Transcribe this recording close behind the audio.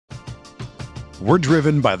We're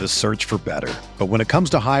driven by the search for better. But when it comes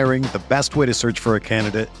to hiring, the best way to search for a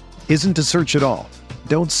candidate isn't to search at all.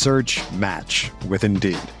 Don't search, match with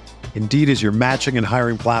Indeed. Indeed is your matching and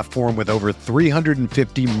hiring platform with over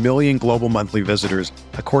 350 million global monthly visitors,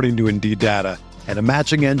 according to Indeed data, and a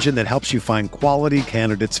matching engine that helps you find quality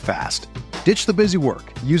candidates fast. Ditch the busy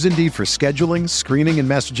work. Use Indeed for scheduling, screening, and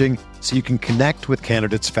messaging so you can connect with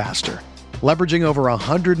candidates faster. Leveraging over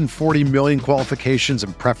 140 million qualifications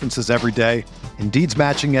and preferences every day, Indeed's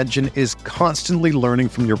matching engine is constantly learning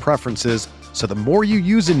from your preferences, so the more you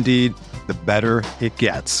use Indeed, the better it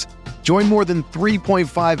gets. Join more than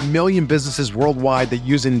 3.5 million businesses worldwide that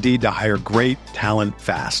use Indeed to hire great talent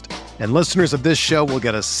fast. And listeners of this show will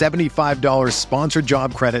get a $75 sponsored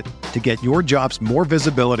job credit to get your jobs more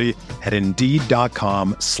visibility at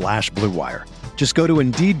Indeed.com/Blue Wire. Just go to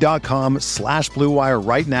Indeed.com/Blue Wire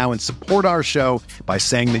right now and support our show by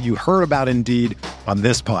saying that you heard about Indeed on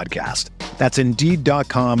this podcast. That's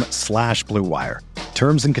Indeed.com/Blue Wire.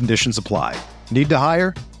 Terms and conditions apply. Need to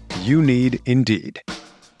hire? You need Indeed.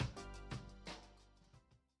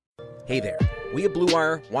 Hey there. We at Blue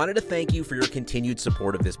Wire wanted to thank you for your continued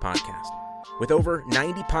support of this podcast. With over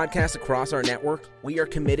 90 podcasts across our network, we are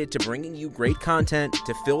committed to bringing you great content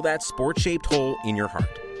to fill that sports-shaped hole in your heart.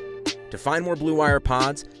 To find more Blue Wire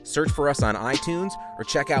pods, search for us on iTunes or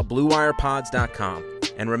check out BlueWirePods.com.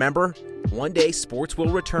 And remember, one day sports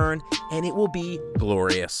will return and it will be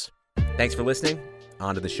glorious. Thanks for listening.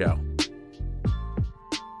 On to the show.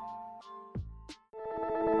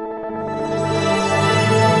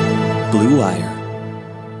 Blue Wire.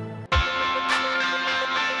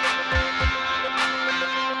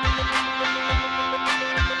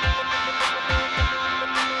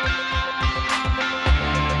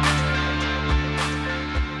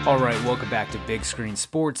 All right, welcome back to Big Screen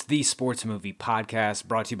Sports, the sports movie podcast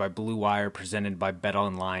brought to you by Blue Wire, presented by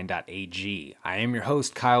BetOnline.ag. I am your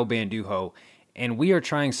host, Kyle Banduho, and we are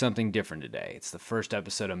trying something different today. It's the first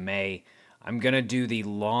episode of May. I'm going to do the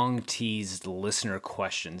long-teased listener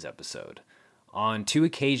questions episode. On 2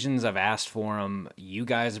 occasions I've asked for them. You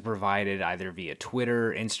guys have provided either via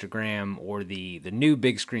Twitter, Instagram, or the new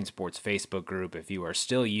Big Screen Sports Facebook group. If you are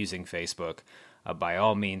still using Facebook, by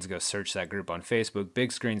all means, go search that group on Facebook,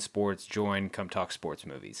 Big Screen Sports, join, come talk sports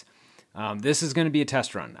movies. This is going to be a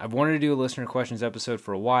test run. I've wanted to do a listener questions episode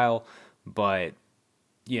for a while, but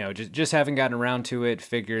just haven't gotten around to it.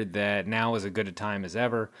 Figured that now is as good a time as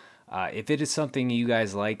ever. If it is something you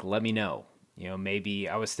guys like, let me know. Maybe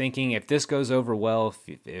I was thinking if this goes over well,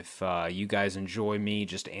 if you guys enjoy me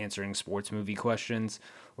just answering sports movie questions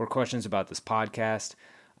or questions about this podcast,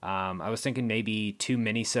 I was thinking maybe 2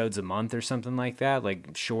 minisodes a month or something like that,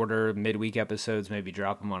 like shorter midweek episodes, maybe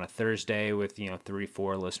drop them on a Thursday with,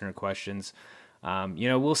 3-4 listener questions.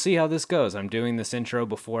 We'll see how this goes. I'm doing this intro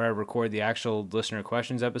before I record the actual listener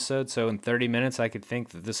questions episode, so in 30 minutes I could think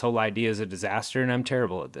that this whole idea is a disaster and I'm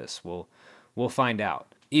terrible at this. We'll find out.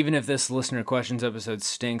 Even if this listener questions episode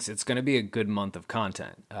stinks, it's going to be a good month of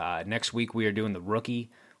content. Next week we are doing The Rookie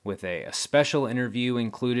with a special interview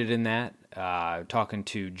included in that, talking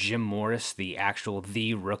to Jim Morris, the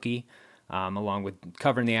Rookie, along with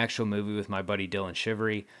covering the actual movie with my buddy Dylan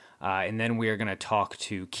Shivery. And then we are going to talk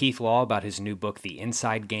to Keith Law about his new book, The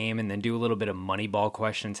Inside Game, and then do a little bit of Moneyball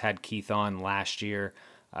questions. Had Keith on last year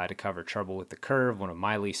to cover Trouble with the Curve, one of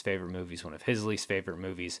my least favorite movies, one of his least favorite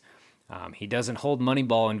movies. He doesn't hold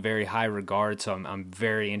Moneyball in very high regard, so I'm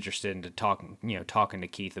very interested in talking to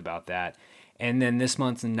Keith about that. And then this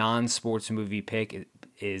month's non-sports movie pick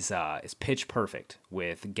is Pitch Perfect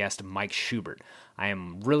with guest Mike Schubert. I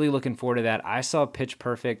am really looking forward to that. I saw Pitch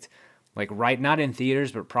Perfect not in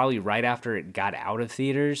theaters, but probably right after it got out of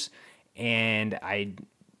theaters, and I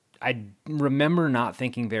remember not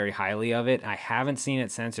thinking very highly of it. I haven't seen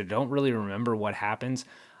it since. I don't really remember what happens.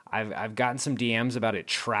 I've gotten some DMs about it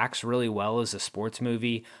tracks really well as a sports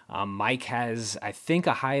movie. Mike has, I think,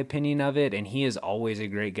 a high opinion of it, and he is always a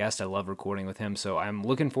great guest. I love recording with him, so I'm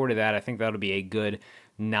looking forward to that. I think that'll be a good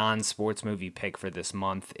non-sports movie pick for this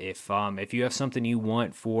month. If you have something you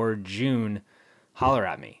want for June, holler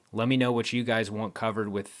at me. Let me know what you guys want covered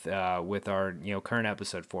with our current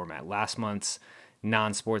episode format. Last month's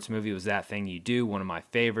non-sports movie was That Thing You Do, one of my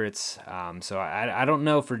favorites. So I don't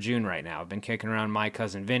know for June right now. I've been kicking around My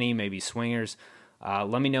Cousin Vinny, maybe Swingers.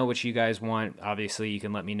 Let me know what you guys want. Obviously, you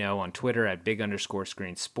can let me know on Twitter at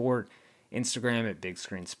 @big_screen_sport, Instagram at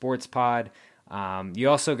 @BigScreenSportsPod. You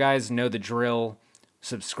also guys know the drill.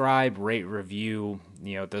 Subscribe, rate, review.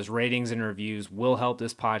 Those ratings and reviews will help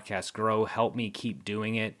this podcast grow, help me keep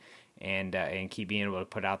doing it. and keep being able to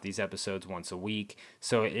put out these episodes once a week.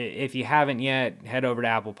 So if you haven't yet, head over to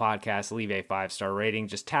Apple Podcasts, leave a 5-star rating,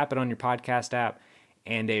 just tap it on your podcast app,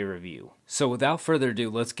 and a review. So without further ado,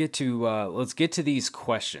 let's get to these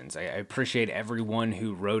questions. I appreciate everyone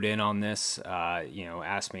who wrote in on this,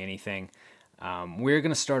 asked me anything. We're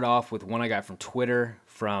going to start off with one I got from Twitter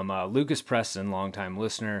from Lucas Preston, longtime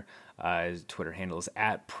listener. His Twitter handle is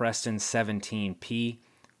 @Preston17p.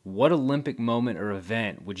 What Olympic moment or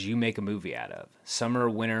event would you make a movie out of? Summer or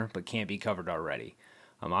winter, but can't be covered already.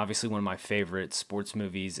 Obviously, one of my favorite sports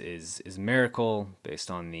movies is Miracle,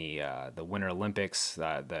 based on the Winter Olympics,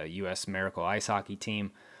 the U.S. Miracle ice hockey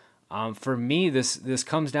team. For me, this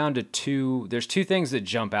comes down to there's two things that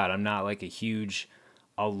jump out. I'm not like a huge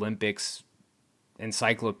Olympics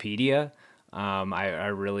encyclopedia.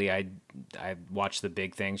 I watch the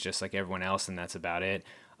big things just like everyone else, and that's about it.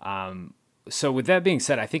 So with that being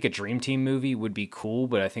said, I think a Dream Team movie would be cool,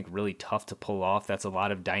 but I think really tough to pull off. That's a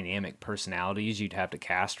lot of dynamic personalities you'd have to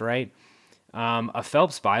cast right. A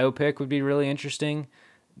Phelps biopic would be really interesting.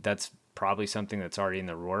 That's probably something that's already in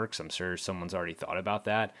the works. I'm sure someone's already thought about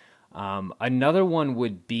that. Another one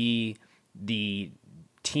would be the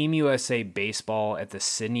Team USA baseball at the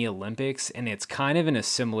Sydney Olympics, and it's kind of in a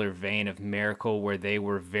similar vein of Miracle, where they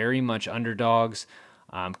were very much underdogs.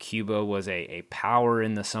 Cuba was a power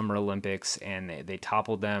in the Summer Olympics, and they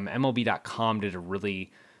toppled them. MLB.com did a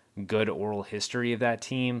really good oral history of that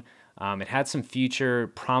team. It had some future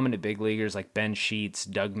prominent big leaguers like Ben Sheets,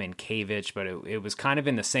 Doug Mankiewicz, but it was kind of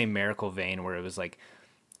in the same Miracle vein, where it was like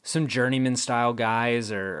some journeyman style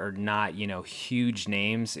guys or not, huge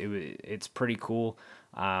names. It's pretty cool.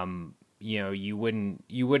 You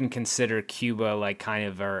wouldn't consider Cuba like kind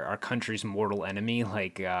of our country's mortal enemy,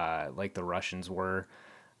 like the Russians were,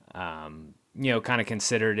 kind of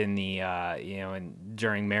considered in the,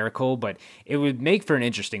 during Miracle, but it would make for an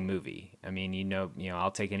interesting movie. I mean,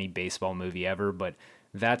 I'll take any baseball movie ever, but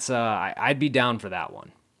that's, I'd be down for that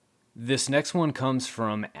one. This next one comes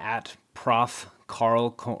from @Prof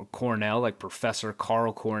Carl Cornell, like Professor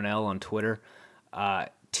Carl Cornell on Twitter.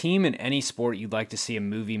 Team in any sport you'd like to see a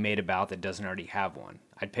movie made about that doesn't already have one.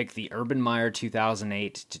 I'd pick the Urban Meyer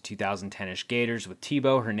 2008 to 2010-ish Gators with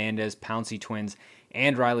Tebow, Hernandez, Pouncey twins,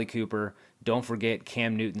 and Riley Cooper. Don't forget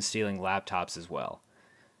Cam Newton stealing laptops as well.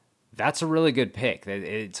 That's a really good pick.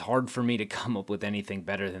 It's hard for me to come up with anything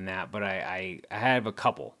better than that, but I have a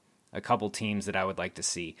couple teams that I would like to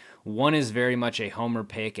see. One is very much a homer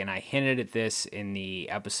pick, and I hinted at this in the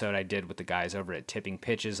episode I did with the guys over at Tipping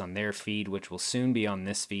Pitches on their feed, which will soon be on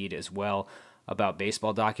this feed as well, about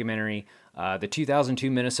baseball documentary. The 2002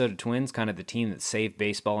 Minnesota Twins, kind of the team that saved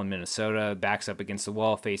baseball in Minnesota, backs up against the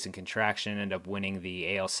wall, facing contraction, end up winning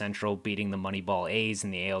the AL Central, beating the Moneyball A's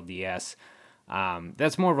in the ALDS.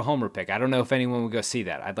 That's more of a homer pick. I don't know if anyone would go see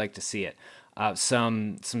that. I'd like to see it.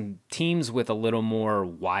 Some teams with a little more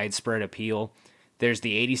widespread appeal. There's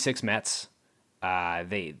the '86 Mets. That's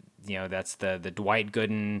the Dwight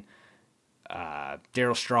Gooden,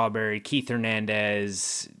 Darryl Strawberry, Keith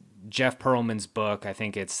Hernandez, Jeff Pearlman's book. I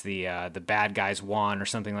think it's the Bad Guys Won or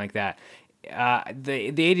something like that.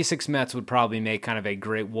 The '86 Mets would probably make kind of a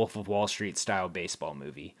great Wolf of Wall Street style baseball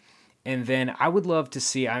movie. And then I would love to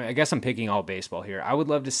see, I guess I'm picking all baseball here. I would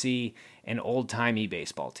love to see an old-timey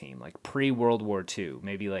baseball team, like pre-World War II,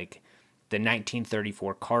 maybe like the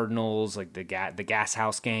 1934 Cardinals, like the Gas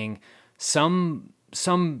House Gang,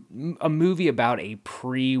 a movie about a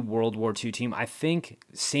pre-World War II team. I think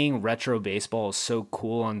seeing retro baseball is so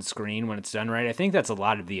cool on screen when it's done right. I think that's a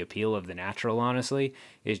lot of the appeal of The Natural, honestly,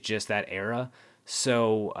 is just that era.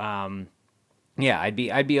 So, yeah, I'd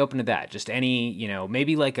be open to that. Just any,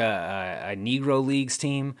 maybe like a Negro Leagues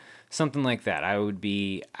team, something like that. I would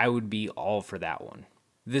be all for that one.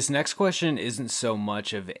 This next question isn't so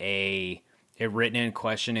much of a written in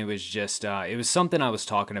question. It was just it was something I was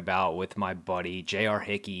talking about with my buddy J.R.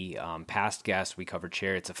 Hickey, past guest. We covered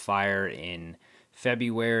Chariots of Fire in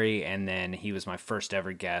February, and then he was my first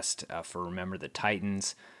ever guest for Remember the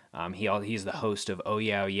Titans. He's the host of Oh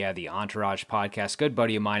Yeah, the Entourage podcast, good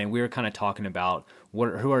buddy of mine, and we were kind of talking about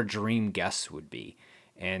who our dream guests would be.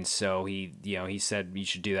 And so he said you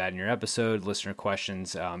should do that in your episode, listener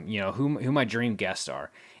questions, who my dream guests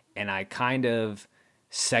are. And I kind of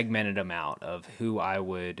segmented them out of who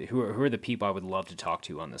are the people I would love to talk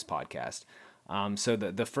to on this podcast. So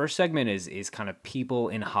the first segment is kind of people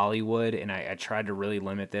in Hollywood, and I tried to really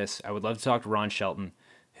limit this. I would love to talk to Ron Shelton,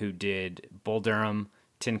 who did Bull Durham,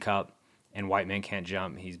 Tin Cup, and White Men Can't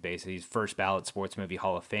Jump. He's first ballot sports movie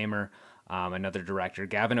Hall of Famer. another director.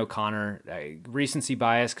 Gavin O'Connor, recency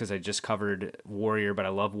bias because I just covered Warrior, but I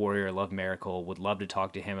love Warrior, I love Miracle. Would love to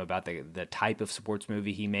talk to him about the type of sports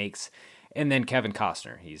movie he makes. And then Kevin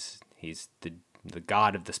Costner. He's the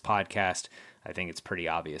god of this podcast. I think it's pretty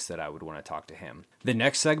obvious that I would want to talk to him. The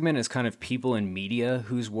next segment is kind of people in media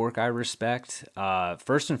whose work I respect.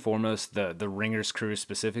 First and foremost, the Ringers crew,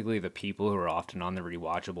 specifically the people who are often on the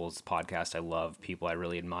Rewatchables podcast. I love, people I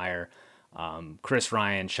really admire. Chris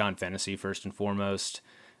Ryan, Sean Fennessy, first and foremost.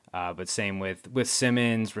 But same with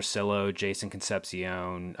Simmons, Russillo, Jason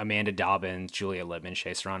Concepcion, Amanda Dobbins, Julia Littman,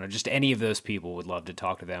 Shea Serrano. Just any of those people, would love to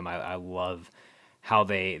talk to them. I love how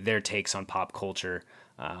their takes on pop culture.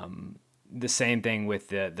 The same thing with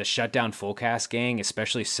the Shutdown Fullcast gang,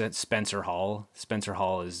 especially Spencer Hall. Spencer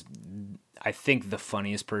Hall is, I think, the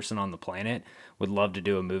funniest person on the planet. Would love to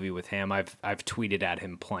do a movie with him. I've tweeted at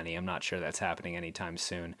him plenty. I'm not sure that's happening anytime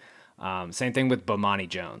soon. Same thing with Bomani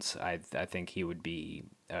Jones. I think he would be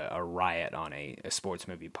a riot on a sports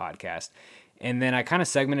movie podcast. And then I kind of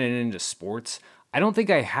segmented it into sports. I don't think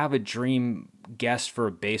I have a dream guest for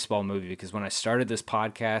a baseball movie, because when I started this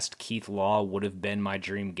podcast, Keith Law would have been my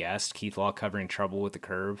dream guest. Keith Law covering Trouble with the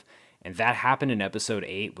Curve. And that happened in episode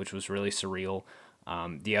 8, which was really surreal.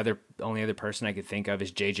 The only other person I could think of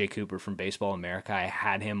is JJ Cooper from Baseball America. I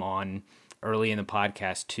had him on early in the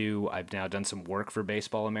podcast too. I've now done some work for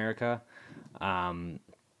Baseball America.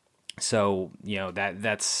 So,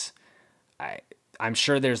 I'm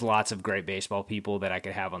sure there's lots of great baseball people that I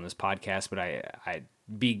could have on this podcast, but I'd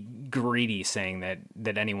be greedy saying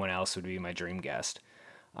that anyone else would be my dream guest.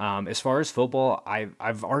 As far as football,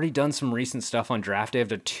 I've already done some recent stuff on Draft Day. I've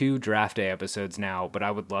done 2 Draft Day episodes now, but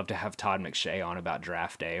I would love to have Todd McShay on about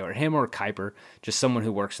Draft Day, or him or Kuiper, just someone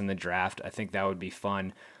who works in the draft. I think that would be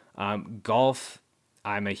fun. Golf,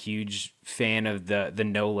 I'm a huge fan of the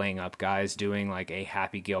no laying up guys. Doing like a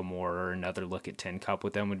Happy Gilmore or another Look at 10 Cup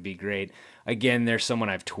with them would be great. Again, there's someone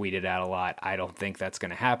I've tweeted at a lot. I don't think that's going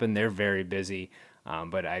to happen. They're very busy,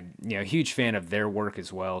 but I'm a huge fan of their work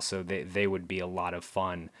as well. So they would be a lot of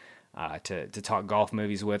fun to talk golf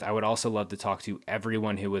movies with. I would also love to talk to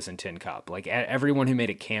everyone who was in Tin Cup, like everyone who made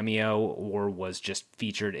a cameo or was just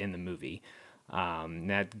featured in the movie.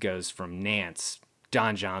 That goes from Nance,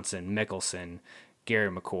 Don Johnson, Mickelson, Gary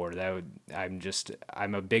McCord.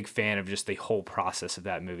 I'm a big fan of just the whole process of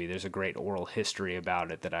that movie. There's a great oral history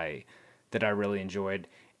about it that I really enjoyed.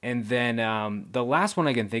 And then the last one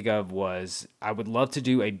I can think of was, I would love to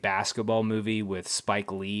do a basketball movie with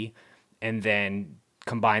Spike Lee, and then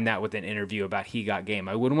combine that with an interview about He Got Game.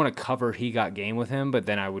 I wouldn't want to cover He Got Game with him, but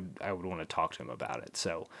then I would want to talk to him about it.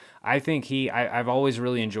 So I think I've always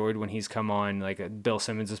really enjoyed when he's come on like a Bill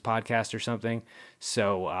Simmons' podcast or something.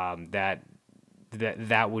 So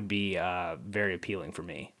that would be very appealing for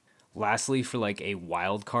me. Lastly, for like a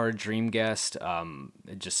wild card dream guest,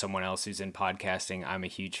 just someone else who's in podcasting, I'm a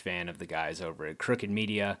huge fan of the guys over at Crooked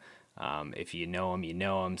Media. If you know them, you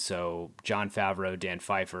know them. So Jon Favreau, Dan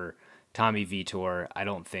Pfeiffer, Tommy Vitor. I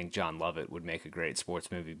don't think John Lovett would make a great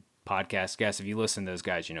sports movie podcast guest. If you listen to those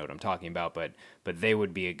guys, you know what I'm talking about, but they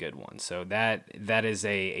would be a good one. So that is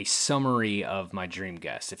a summary of my dream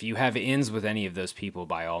guest. If you have ins with any of those people,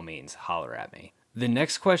 by all means, holler at me. The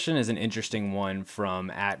next question is an interesting one from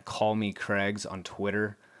 @CallMeCraigs on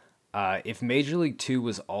Twitter. If Major League 2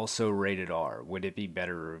 was also rated R, would it be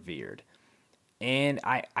better revered? And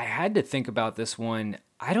I had to think about this one.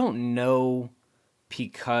 I don't know,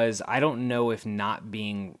 because I don't know if not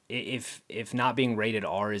being rated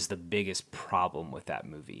R is the biggest problem with that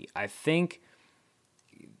movie.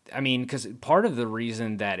 Because part of the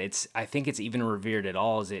reason that I think it's even revered at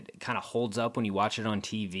all is it kind of holds up when you watch it on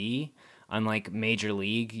TV. Unlike Major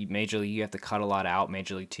League, you have to cut a lot out.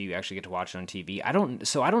 Major League 2, you actually get to watch it on TV. I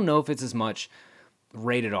don't know if it's as much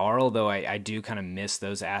rated R, although I do kind of miss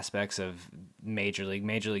those aspects of Major League.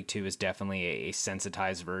 Major League 2 is definitely a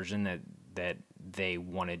sensitized version that they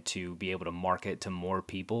wanted to be able to market to more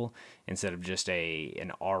people instead of just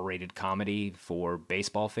an R-rated comedy for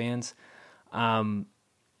baseball fans.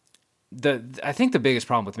 I think the biggest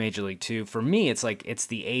problem with Major League 2 for me, it's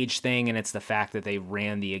the age thing, and it's the fact that they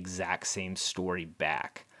ran the exact same story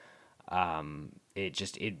back. It's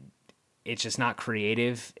just not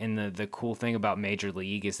creative. And the cool thing about Major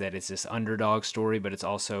League is that it's this underdog story, but it's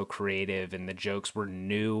also creative, and the jokes were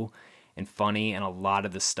new and funny, and a lot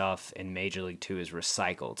of the stuff in Major League 2 is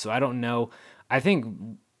recycled. So I don't know. I think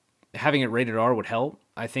having it rated R would help.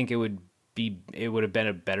 I think it would have been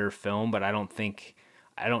a better film, but I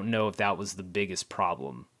don't know if that was the biggest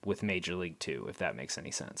problem with Major League 2, if that makes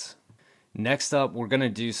any sense. Next up, we're going to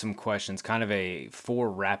do some questions, kind of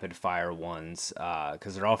 4 rapid fire ones,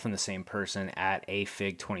 because they're all from the same person, at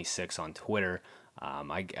afig26 on Twitter.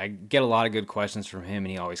 I get a lot of good questions from him,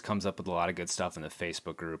 and he always comes up with a lot of good stuff in the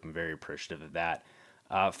Facebook group. I'm very appreciative of that.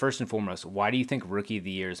 First and foremost, why do you think Rookie of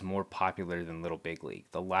the Year is more popular than Little Big League?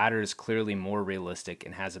 The latter is clearly more realistic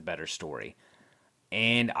and has a better story.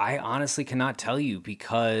 And I honestly cannot tell you,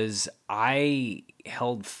 because I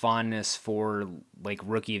held fondness for like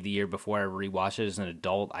Rookie of the Year before I rewatched it as an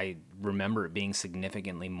adult. I remember it being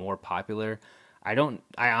significantly more popular. I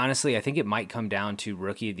think it might come down to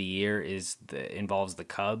Rookie of the Year involves the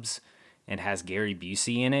Cubs and has Gary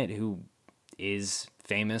Busey in it, who is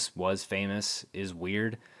famous, is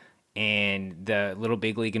weird. And the Little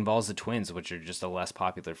Big League involves the Twins, which are just a less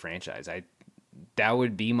popular franchise. That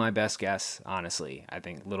would be my best guess, honestly. I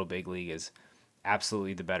think Little Big League is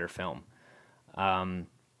absolutely the better film.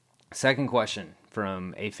 Second question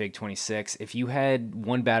from afig26. If you had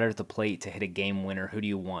one batter at the plate to hit a game winner, who do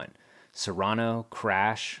you want? Serrano,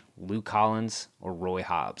 Crash, Lou Collins, or Roy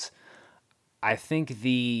Hobbs? I think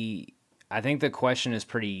the question is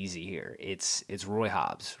pretty easy here. It's Roy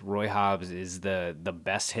Hobbs. Roy Hobbs is the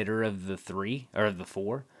best hitter of the 3 or the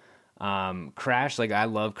 4. Crash, I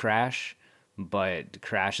love Crash, but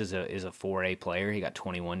Crash is a 4A player. He got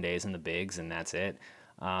 21 days in the bigs, and that's it.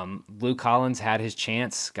 Lou Collins had his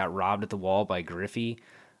chance, got robbed at the wall by Griffey.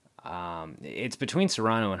 It's between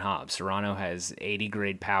Serrano and Hobbs. Serrano has 80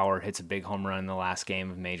 grade power, hits a big home run in the last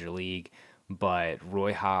game of Major League, but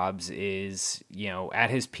Roy Hobbs is,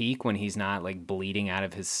 at his peak when he's not bleeding out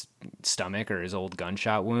of his stomach or his old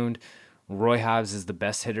gunshot wound. Roy Hobbs is the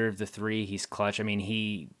best hitter of the 3. He's clutch. I mean,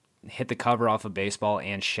 he hit the cover off a baseball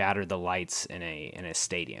and shattered the lights in a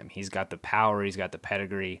stadium. He's got the power. He's got the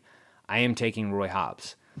pedigree. I am taking Roy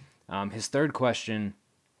Hobbs. His third question,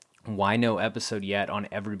 why no episode yet on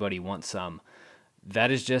Everybody Wants Some?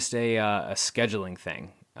 That is just a scheduling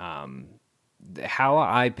thing. How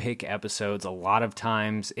I pick episodes, a lot of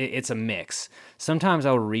times, it's a mix. Sometimes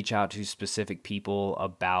I'll reach out to specific people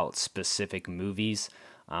about specific movies.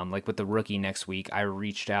 Like with The Rookie next week, I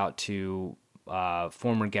reached out to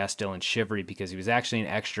former guest Dylan Shivery because he was actually an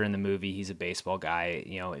extra in the movie. He's a baseball guy.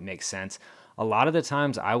 It makes sense. A lot of the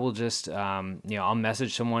times I will just, I'll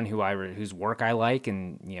message someone whose work I like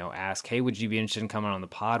and, ask, hey, would you be interested in coming on the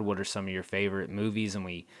pod? What are some of your favorite movies? And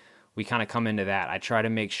we kind of come into that. I try to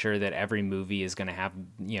make sure that every movie is going to have,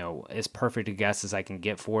 as perfect a guest as I can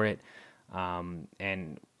get for it.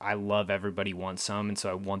 And I love Everybody Wants Some. And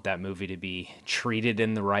so I want that movie to be treated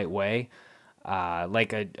in the right way.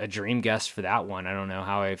 Like a dream guest for that one. I don't know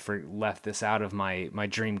how I left this out of my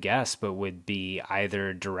dream guest, but would be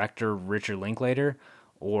either director Richard Linklater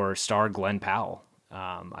or star Glenn Powell.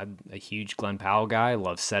 I'm a huge Glenn Powell guy.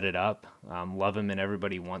 Love Set It Up. Love him in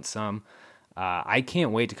Everybody Wants Some. I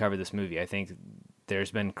can't wait to cover this movie. I think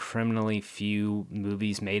there's been criminally few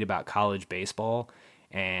movies made about college baseball,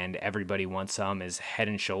 and Everybody Wants Some is head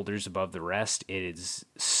and shoulders above the rest. It is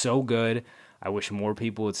so good. I wish more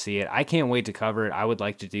people would see it. I can't wait to cover it. I would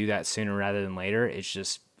like to do that sooner rather than later. It's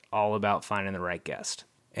just all about finding the right guest.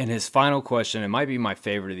 And his final question, it might be my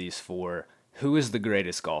favorite of these 4. Who is the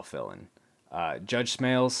greatest golf villain? Judge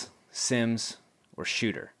Smails, Sims, or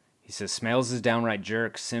Shooter? He says Smails is a downright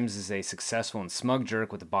jerk. Sims is a successful and smug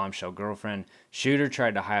jerk with a bombshell girlfriend. Shooter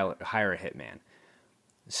tried to hire a hitman.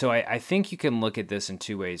 So I think you can look at this in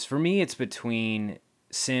 2 ways. For me, it's between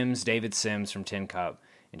Sims, David Sims from Tin Cup,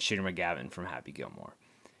 and Shooter McGavin from Happy Gilmore.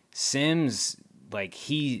 Sims,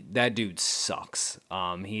 that dude sucks.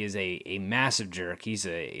 He is a massive jerk. He's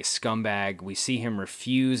a scumbag. We see him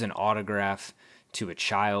refuse an autograph to a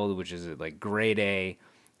child, which is a grade A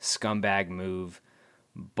scumbag move.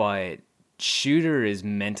 But Shooter is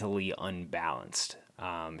mentally unbalanced.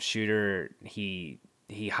 Shooter, he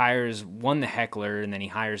hires the heckler, and then he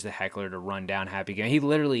hires the heckler to run down Happy Gilmore. He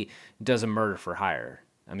literally does a murder for hire.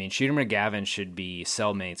 I mean, Shooter McGavin should be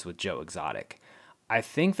cellmates with Joe Exotic. I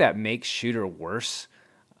think that makes Shooter worse.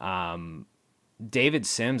 David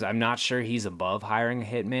Sims, I'm not sure he's above hiring a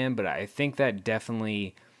hitman, but I think that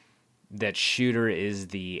definitely that Shooter is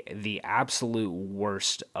the absolute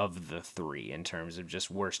worst of the 3 in terms of just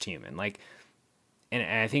worst human. And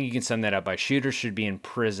I think you can sum that up by Shooter should be in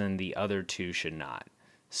prison, the other 2 should not.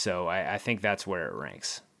 So I think that's where it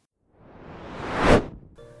ranks.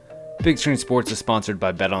 Big Screen Sports is sponsored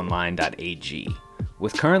by BetOnline.ag.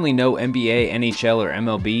 With currently no NBA, NHL, or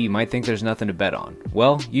MLB, you might think there's nothing to bet on.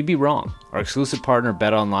 Well, you'd be wrong. Our exclusive partner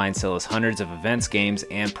BetOnline sells hundreds of events, games,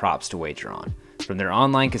 and props to wager on. From their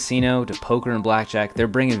online casino to poker and blackjack, they're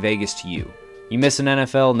bringing Vegas to you. You miss an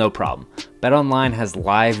NFL? No problem. BetOnline has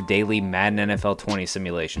live daily Madden NFL 20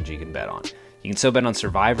 simulations you can bet on. You can still bet on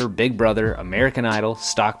Survivor, Big Brother, American Idol,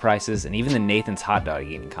 stock prices, and even the Nathan's Hot Dog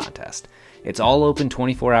Eating Contest. It's all open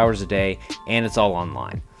 24 hours a day, and it's all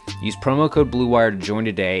online. Use promo code BlueWire to join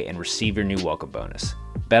today and receive your new welcome bonus.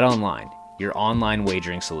 BetOnline, your online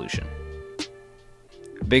wagering solution.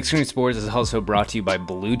 Big Screen Sports is also brought to you by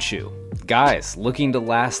Blue Chew. Guys, looking to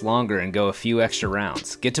last longer and go a few extra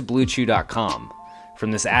rounds, get to BlueChew.com.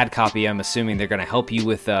 From this ad copy, I'm assuming they're going to help you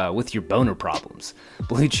with your boner problems.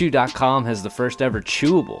 BlueChew.com has the first ever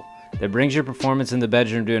chewable that brings your performance in the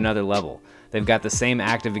bedroom to another level. They've got the same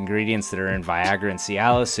active ingredients that are in Viagra and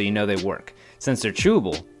Cialis, so you know they work. Since they're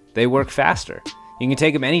chewable, they work faster. You can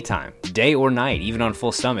take them anytime, day or night, even on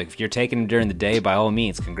full stomach. If you're taking them during the day, by all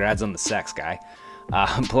means, congrats on the sex, guy.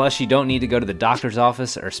 Plus, you don't need to go to the doctor's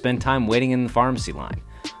office or spend time waiting in the pharmacy line.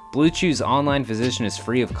 Blue Chew's online physician is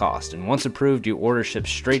free of cost, and once approved, your order ships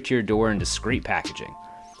straight to your door in discreet packaging.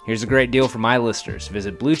 Here's a great deal for my listeners.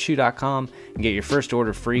 Visit BlueChew.com and get your first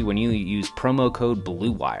order free when you use promo code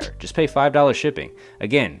BlueWire. Just pay $5 shipping.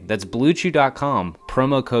 Again, that's BlueChew.com,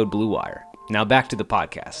 promo code BlueWire. Now back to the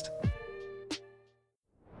podcast.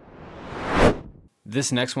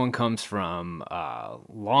 This next one comes from a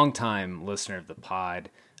longtime listener of the pod.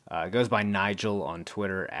 It goes by Nigel on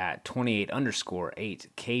Twitter at 28_8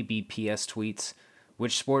 KBPS tweets.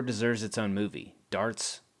 Which sport deserves its own movie?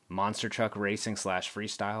 Darts, monster truck racing /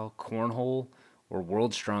 freestyle, cornhole, or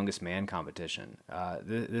world's strongest man competition?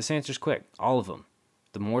 This answer's quick. All of them.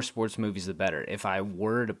 The more sports movies, the better. If I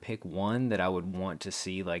were to pick one that I would want to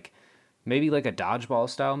see, maybe a dodgeball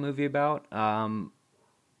style movie about,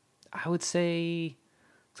 I would say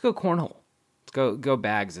let's go cornhole. Go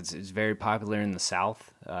Bags. It's very popular in the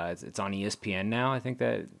South. It's on ESPN now. I think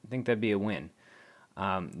that'd be a win.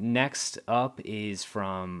 Next up is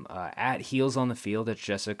from at Heels on the Field. That's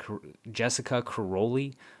Jessica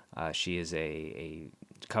Caroli. She is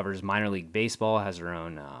covers minor league baseball. Has her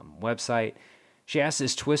own website. She asks,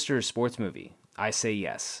 "Is Twister a sports movie?" I say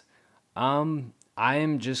yes. I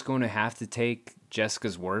am just going to have to take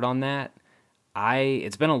Jessica's word on that.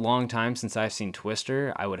 It's been a long time since I've seen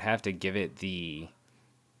Twister. I would have to give it the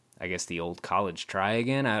old college try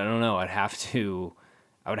again. I don't know. I would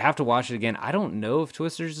have to watch it again. I don't know if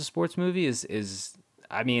Twister's a sports movie.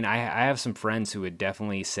 I have some friends who would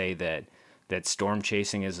definitely say that storm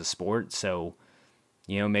chasing is a sport. So,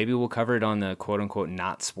 maybe we'll cover it on the quote unquote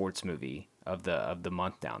not sports movie of the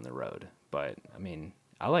month down the road. But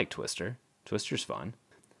I like Twister. Twister's fun.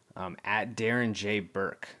 At Darren J.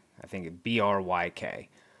 Burke. I think BRYK.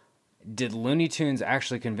 Did Looney Tunes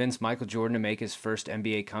actually convince Michael Jordan to make his first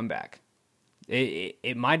NBA comeback?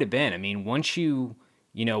 It might have been. Once you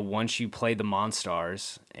play the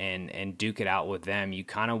Monstars and duke it out with them, you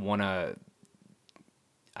kind of want to,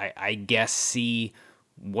 I guess, see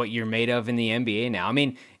what you're made of in the NBA now.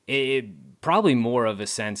 It probably more of a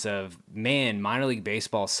sense of, man, minor league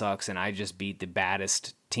baseball sucks, and I just beat the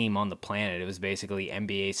baddest team on the planet. It was basically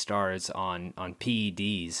NBA stars on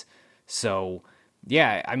PEDs. So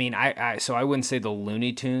yeah, I wouldn't say the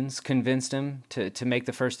Looney Tunes convinced him to make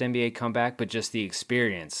the first NBA comeback, but just the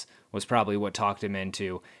experience was probably what talked him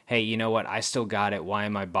into, hey, you know what? I still got it. Why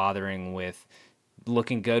am I bothering with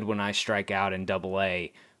looking good when I strike out in AA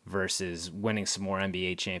versus winning some more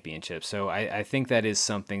NBA championships? So I think that is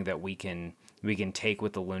something that we can take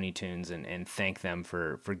with the Looney Tunes and thank them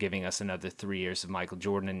for giving us another 3 years of Michael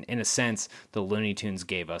Jordan. And in a sense, the Looney Tunes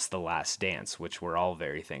gave us The Last Dance, which we're all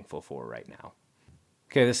very thankful for right now.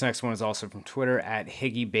 Okay, this next one is also from Twitter at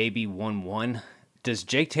HiggyBaby11. Does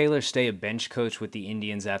Jake Taylor stay a bench coach with the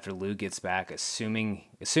Indians after Lou gets back? Assuming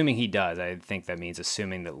he does, I think that means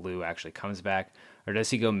assuming that Lou actually comes back. Or does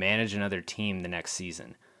he go manage another team the next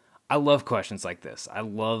season? I love questions like this. I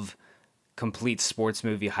love complete sports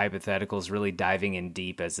movie hypotheticals, really diving in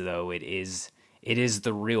deep as though it is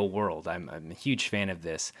the real world. I'm a huge fan of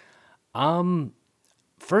this.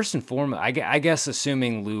 First and foremost, I guess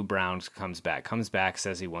assuming Lou Brown comes back,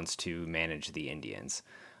 says he wants to manage the Indians.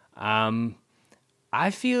 I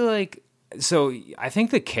feel like, so I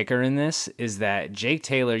think the kicker in this is that Jake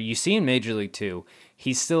Taylor, you see in Major League 2,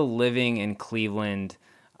 he's still living in Cleveland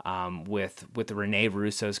with Rene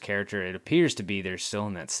Russo's character. It appears to be they're still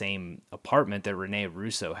in that same apartment that Rene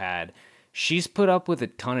Russo had. She's put up with a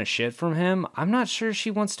ton of shit from him. I'm not sure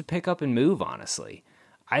she wants to pick up and move, honestly.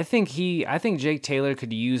 I think Jake Taylor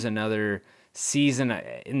could use another season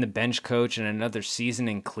in the bench coach and another season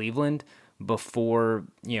in Cleveland before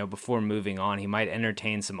moving on. He might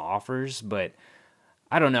entertain some offers, but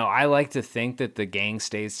I don't know. I like to think that the gang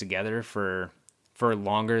stays together for for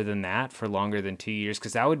longer than that, for longer than 2 years,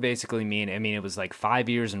 because that would basically mean, I mean, it was like 5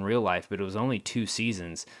 years in real life, but it was only 2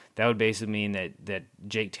 seasons. That would basically mean that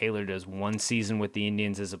Jake Taylor does 1 season with the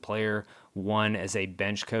Indians as a player, 1 as a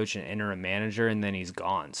bench coach and interim manager, and then he's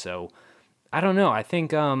gone. So I don't know. I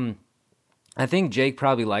think Jake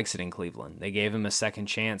probably likes it in Cleveland. They gave him a second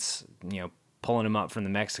chance, pulling him up from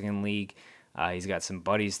the Mexican League. He's got some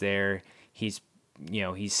buddies there. He's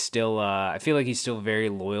still, I feel like he's still very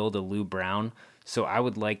loyal to Lou Brown. So I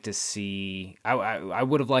would like to see, I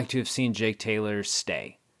would have liked to have seen Jake Taylor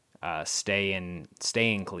stay in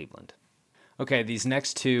Cleveland. Okay, these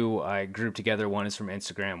next 2 I grouped together. One is from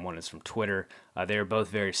Instagram, one is from Twitter. They are both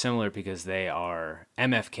very similar because they are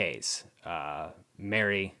MFKs,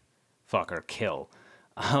 marry, fuck, or kill.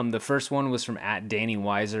 The first one was from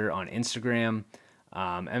 @DannyWeiser on Instagram.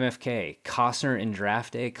 MFK, Costner in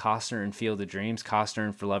Draft Day, Costner in Field of Dreams, Costner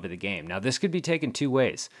in For Love of the Game. Now, this could be taken 2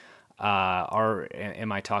 ways.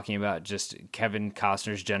 Am I talking about just Kevin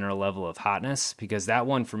Costner's general level of hotness? Because that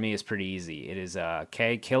one for me is pretty easy. It is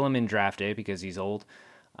K, kill him in Draft Day because he's old.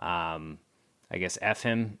 I guess F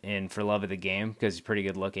him in For Love of the Game because he's pretty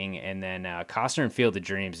good looking. And then Costner in Field of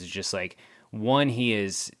Dreams is just like, one, he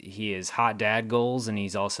is hot dad goals, and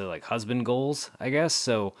he's also like husband goals, I guess.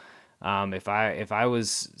 So if I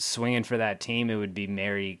was swinging for that team, it would be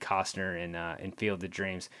marry Costner in Field of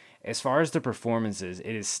Dreams. As far as the performances,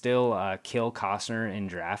 it is still kill Costner in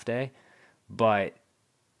Draft Day, but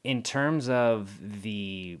in terms of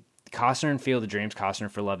the Costner in Field of Dreams,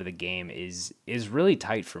 Costner for Love of the Game is really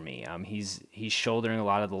tight for me. He's shouldering a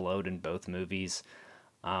lot of the load in both movies,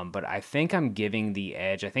 but I think I'm giving the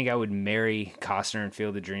edge. I think I would marry Costner in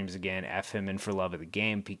Field of Dreams again, F him in For Love of the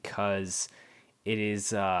Game, because it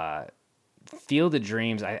is Field of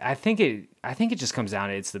Dreams. I think it just comes down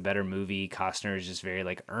to it's the better movie. Costner is just very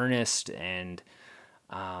like earnest and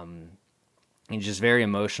just very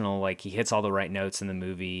emotional. Like he hits all the right notes in the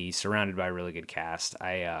movie. He's surrounded by a really good cast.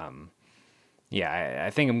 I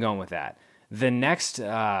think I'm going with that. The next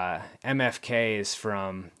MFK is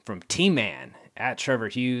from T-Man @Trevor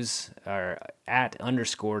Hughes or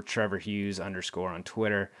 @_Trevor Hughes_ on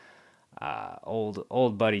Twitter.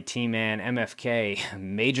 Old buddy T-Man, MFK,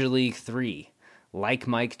 Major League 3, Like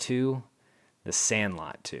Mike 2, The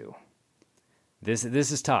Sandlot 2. This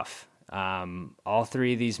is tough. All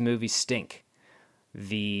 3 of these movies stink.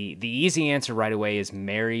 The easy answer right away is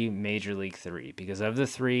marry Major League 3, because of the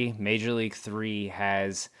 3, Major League 3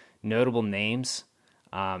 has notable names.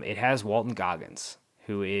 It has Walton Goggins,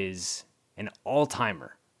 who is an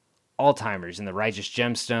all-timer. He's in The Righteous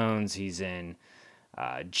Gemstones. He's in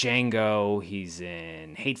Django, he's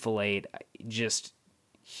in Hateful Eight, just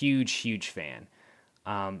huge fan.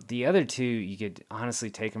 The other 2, you could honestly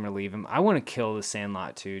take him or leave him. I want to kill The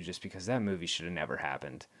Sandlot 2 just because that movie should have never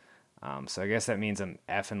happened. So I guess that means I'm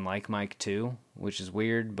effing Like Mike 2, which is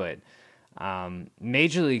weird, but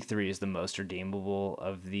Major League 3 is the most redeemable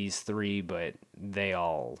of these 3, but they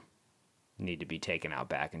all need to be taken out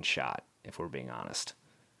back and shot, if we're being honest.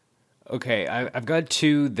 Okay, I've got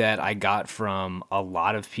 2 that I got from a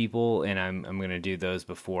lot of people, and I'm going to do those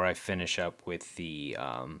before I finish up with the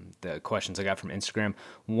questions I got from Instagram.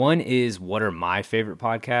 One is, what are my favorite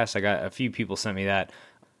podcasts? I got a few people sent me that.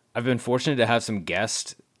 I've been fortunate to have some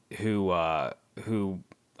guests who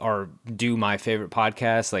do my favorite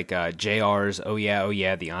podcasts, like JR's Oh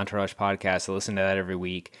Yeah, the Entourage podcast. I listen to that every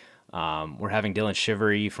week. We're having Dylan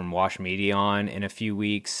Shivery from Wash Media on in a few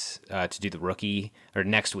weeks to do The Rookie, or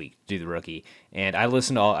next week to do The Rookie. And I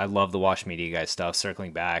love the Wash Media guys stuff,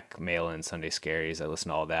 Circling Back, Mail-In, Sunday Scaries. I listen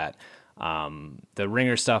to all that. The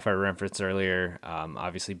Ringer stuff I referenced earlier,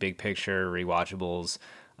 obviously Big Picture, Rewatchables.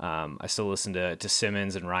 I still listen to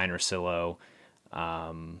Simmons and Ryan Russillo.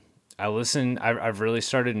 I've really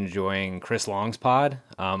started enjoying Chris Long's pod.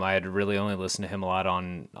 I had really only listened to him a lot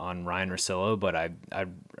on Ryan Russillo, but I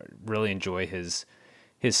really enjoy his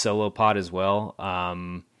solo pod as well.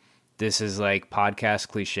 This is like podcast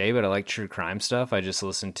cliche, but I like true crime stuff. I just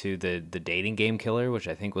listened to the Dating Game Killer, which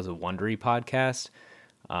I think was a Wondery podcast.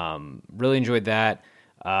 Really enjoyed that.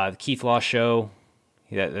 The Keith Law Show,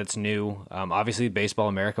 that's new. Obviously, the Baseball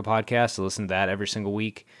America podcast. I listen to that every single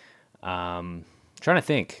week. Trying to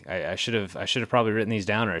think, I should have probably written these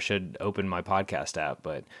down, or I should open my podcast app.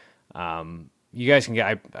 But you guys can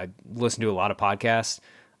get. I listen to a lot of podcasts.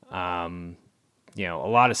 A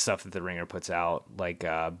lot of stuff that the Ringer puts out, like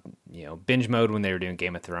Binge Mode when they were doing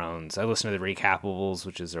Game of Thrones. I listen to the Recapables,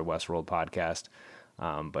 which is their Westworld podcast.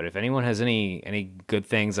 But if anyone has any good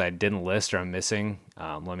things I didn't list or I'm missing,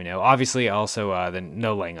 let me know. Obviously, also the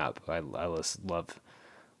No Laying Up. I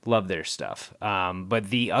love their stuff. But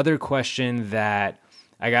the other question that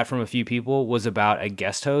I got from a few people was about a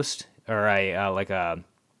guest host or a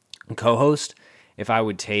co-host. If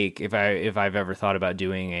I've ever thought about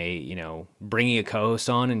doing bringing a co-host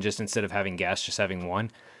on and just instead of having guests, just having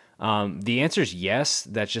one. The answer is yes.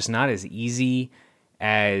 That's just not as easy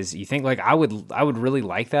as you think. Like I would really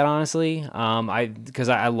like that, honestly. Because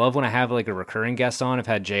I love when I have like a recurring guest on. I've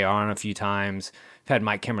had JR on a few times. I've had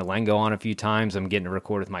Mike Camerlengo on a few times. I'm getting to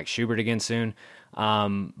record with Mike Schubert again soon.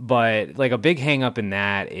 But like a big hang up in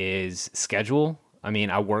that is schedule. I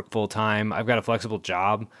mean, I work full time. I've got a flexible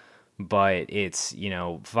job, but it's,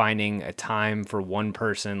 finding a time for one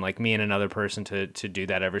person, like me and another person to do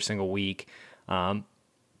that every single week. And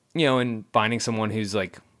finding someone who's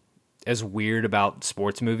like as weird about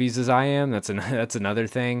sports movies as I am, that's another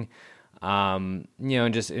thing. And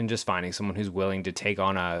just finding someone who's willing to take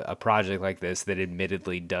on a project like this that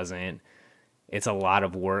admittedly it's a lot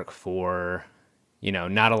of work for,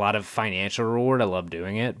 not a lot of financial reward. I love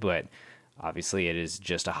doing it, but obviously it is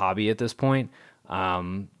just a hobby at this point.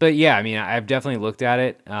 But yeah, I mean, I've definitely looked at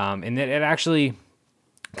it. And it actually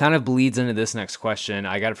kind of bleeds into this next question.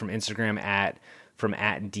 I got it from Instagram from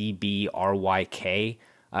 @DBRYK.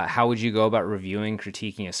 How would you go about reviewing,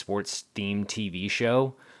 critiquing a sports-themed TV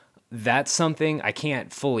show? That's something I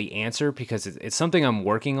can't fully answer because it's something I'm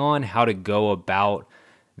working on, how to go about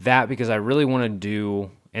that, because I really want to do,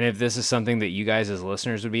 and if this is something that you guys as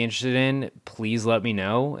listeners would be interested in, please let me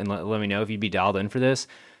know, and let me know if you'd be dialed in for this,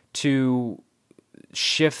 to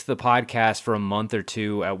shift the podcast for a month or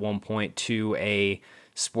two at one point to a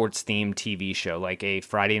sports-themed TV show, like a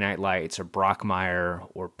Friday Night Lights or Brockmire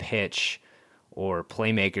or Pitch or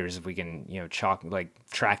Playmakers, if we can,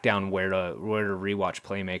 track down where to rewatch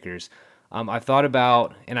Playmakers. I've thought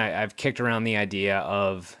about, and I've kicked around the idea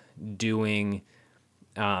of doing,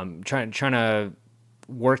 trying to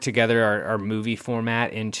work together our movie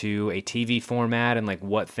format into a TV format, and like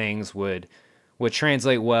what things would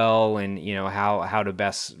translate well, and how to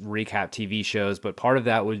best recap TV shows. But part of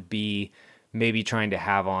that would be maybe trying to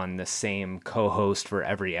have on the same co-host for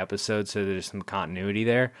every episode, so there's some continuity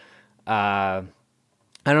there. I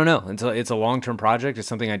don't know. It's a long-term project. It's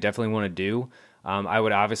something I definitely want to do. I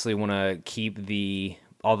would obviously want to keep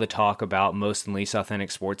all the talk about most and least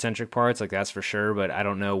authentic sports-centric parts, like that's for sure. But I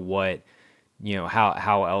don't know what,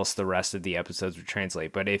 how else the rest of the episodes would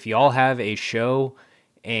translate. But if y'all have a show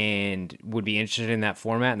and would be interested in that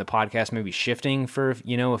format and the podcast maybe shifting for,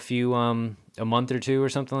 a month or two or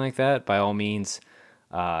something like that, by all means,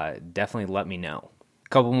 definitely let me know.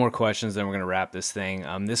 Couple more questions, then we're going to wrap this thing.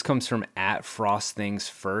 This comes from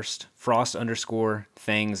 @FrostThingsFirst,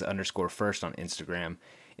 Frost_things_first on Instagram.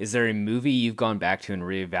 Is there a movie you've gone back to and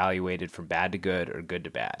reevaluated from bad to good or good to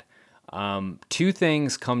bad? Two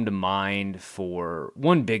things come to mind. For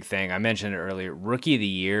one big thing, I mentioned it earlier, Rookie of the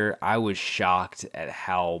Year. I was shocked at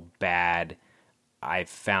how bad I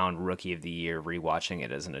found Rookie of the Year rewatching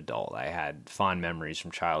it as an adult. I had fond memories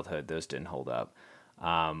from childhood. Those didn't hold up.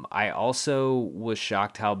 I also was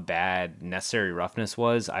shocked how bad Necessary Roughness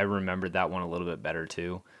was. I remembered that one a little bit better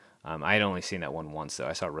too. I had only seen that one once, though.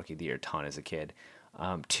 I saw Rookie of the Year a ton as a kid.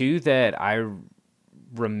 Two that I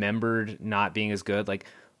remembered not being as good, like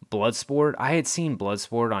Bloodsport. I had seen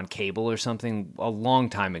Bloodsport on cable or something a long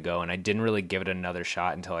time ago, and I didn't really give it another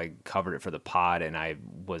shot until I covered it for the pod, and I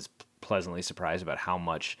was pleasantly surprised about how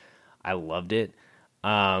much I loved it.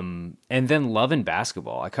 And then Love and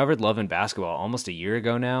Basketball. I covered Love and Basketball almost a year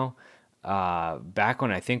ago now, back when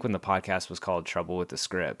the podcast was called Trouble with the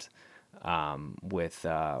Script, with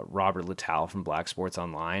Robert Littell from Black Sports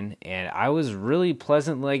Online, and I was really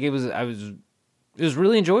pleasant. Like it was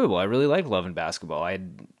really enjoyable. I really liked Love and Basketball. I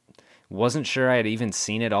wasn't sure I had even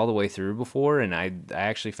seen it all the way through before, and I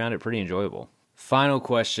actually found it pretty enjoyable. Final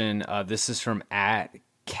question. This is from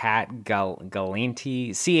Cat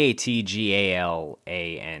Galanti,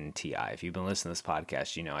 CATGALANTI. If you've been listening to this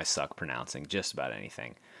podcast, you know I suck pronouncing just about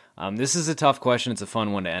anything. This is a tough question. It's a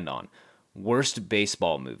fun one to end on. Worst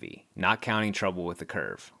baseball movie, not counting Trouble with the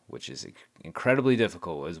Curve, which is incredibly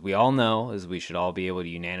difficult. As we all know, as we should all be able to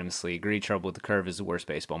unanimously agree, Trouble with the Curve is the worst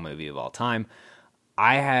baseball movie of all time.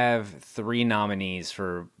 I have 3 nominees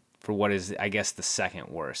for what is, I guess, the second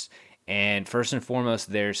worst. And first and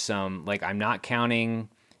foremost, there's some, like, I'm not counting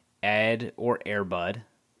Ed or Air Bud,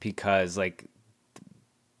 because, like,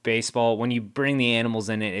 baseball, when you bring the animals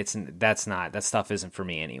in it, that stuff isn't for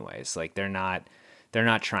me anyways. Like, they're not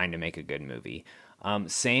trying to make a good movie.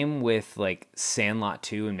 Same with, like, Sandlot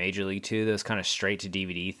 2 and Major League 2, those kind of straight to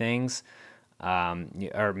DVD things,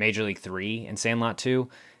 or Major League 3 and Sandlot 2.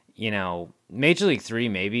 Major League 3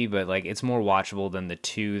 maybe, but, like, it's more watchable than the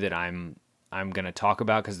 2 that I'm going to talk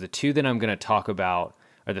about, because the 2 that I'm going to talk about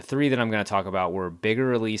or the three that I'm going to talk about were bigger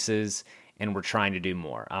releases and we're trying to do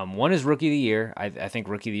more. One is Rookie of the Year. I think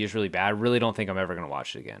Rookie of the Year is really bad. I really don't think I'm ever going to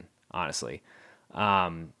watch it again, honestly.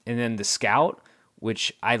 And then The Scout,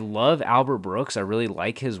 which I love Albert Brooks. I really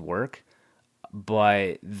like his work,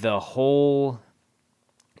 but the whole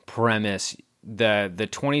premise, the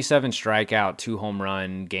 27 strikeout, 2 home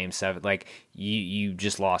run, game 7, like you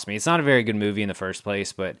just lost me. It's not a very good movie in the first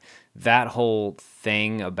place, but that whole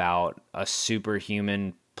thing about a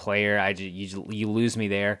superhuman player, you lose me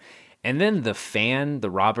there. And then The Fan, the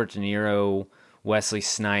Robert De Niro, Wesley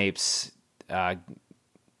Snipes, it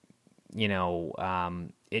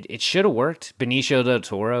should have worked. Benicio del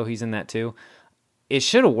Toro, he's in that too. It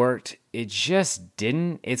should have worked. It just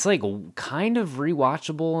didn't. It's like kind of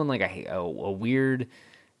rewatchable in like a weird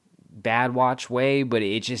bad watch way, but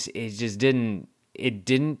it just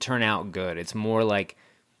didn't turn out good. It's more like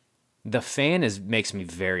The Fan makes me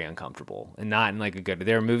very uncomfortable, and not in like a good.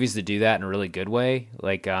 There are movies that do that in a really good way,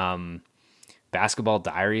 like Basketball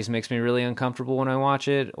Diaries makes me really uncomfortable when I watch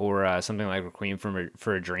it, or something like Requiem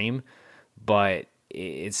for a Dream, but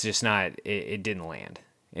it's just not. It didn't land.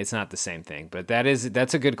 It's not the same thing, but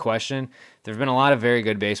that's a good question. There have been a lot of very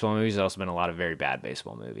good baseball movies. There's also been a lot of very bad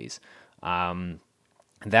baseball movies.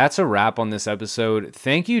 That's a wrap on this episode.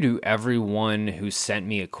 Thank you to everyone who sent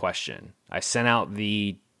me a question. I sent out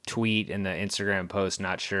the tweet and the Instagram post,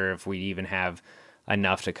 not sure if we even have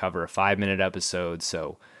enough to cover a 5-minute episode.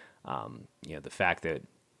 So, the fact that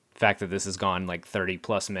this has gone like 30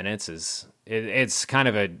 plus minutes it's kind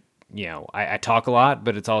of I talk a lot,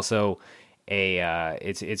 but it's also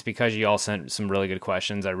it's because you all sent some really good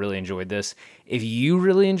questions. I really enjoyed this. If you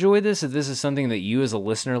really enjoyed this, if this is something that you as a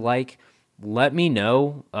listener like, let me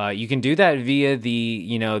know. You can do that via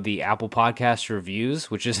the Apple Podcast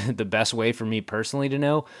reviews, which is the best way for me personally to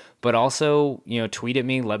know. But also, tweet at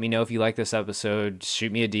me. Let me know if you like this episode.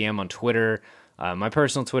 Shoot me a DM on Twitter. My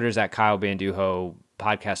personal Twitter is at Kyle Banduho.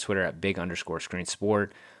 Podcast Twitter at @big_screen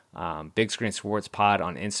sport. Big Screen Sports Pod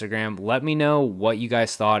on Instagram. Let me know what you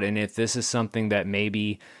guys thought, and if this is something that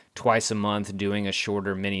maybe twice a month doing a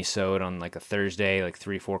shorter mini-sode on like a Thursday, like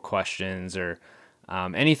 3-4 questions or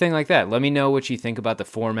anything like that. Let me know what you think about the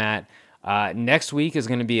format. Next week is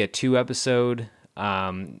going to be a 2-episode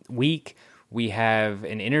week. We have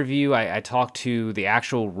an interview. I talked to the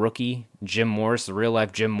actual rookie, Jim Morris, the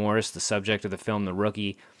real-life Jim Morris, the subject of the film The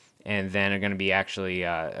Rookie. And then I'm going to be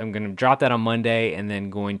I'm going to drop that on Monday, and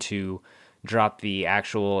then going to drop the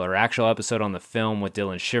actual episode on the film with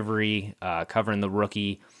Dylan Shivery covering The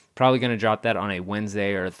Rookie. Probably going to drop that on a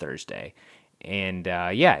Wednesday or a Thursday. And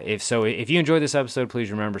if you enjoyed this episode,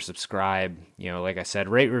 please remember, subscribe. Like I said,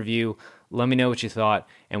 rate, review. Let me know what you thought,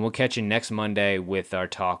 and we'll catch you next Monday with our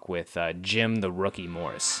talk with Jim the Rookie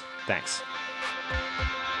Morris. Thanks.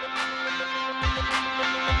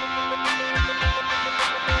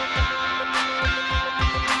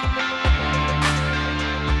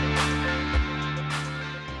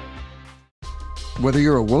 Whether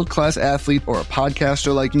you're a world-class athlete or a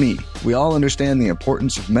podcaster like me, we all understand the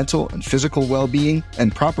importance of mental and physical well-being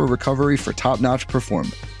and proper recovery for top-notch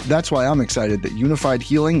performance. That's why I'm excited that Unified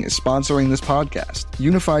Healing is sponsoring this podcast.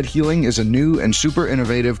 Unified Healing is a new and super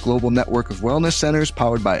innovative global network of wellness centers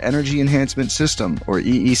powered by Energy Enhancement System, or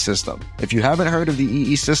EE System. If you haven't heard of the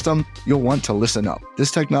EE System, you'll want to listen up.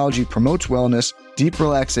 This technology promotes wellness, deep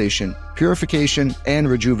relaxation, purification, and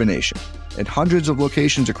rejuvenation. At hundreds of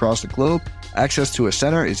locations across the globe, access to a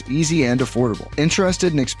center is easy and affordable.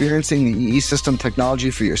 Interested in experiencing the EE System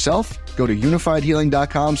technology for yourself? Go to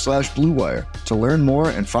unifydhealing.com/bluewire to learn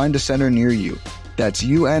more and find a center near you. That's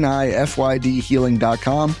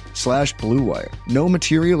unifydhealing.com/bluewire. No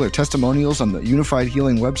material or testimonials on the Unified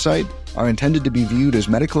Healing website are intended to be viewed as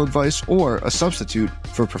medical advice or a substitute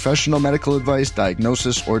for professional medical advice,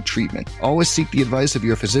 diagnosis, or treatment. Always seek the advice of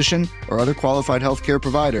your physician or other qualified healthcare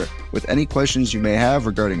provider with any questions you may have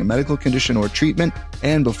regarding a medical condition or treatment,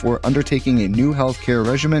 and before undertaking a new healthcare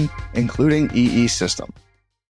regimen, including EE System.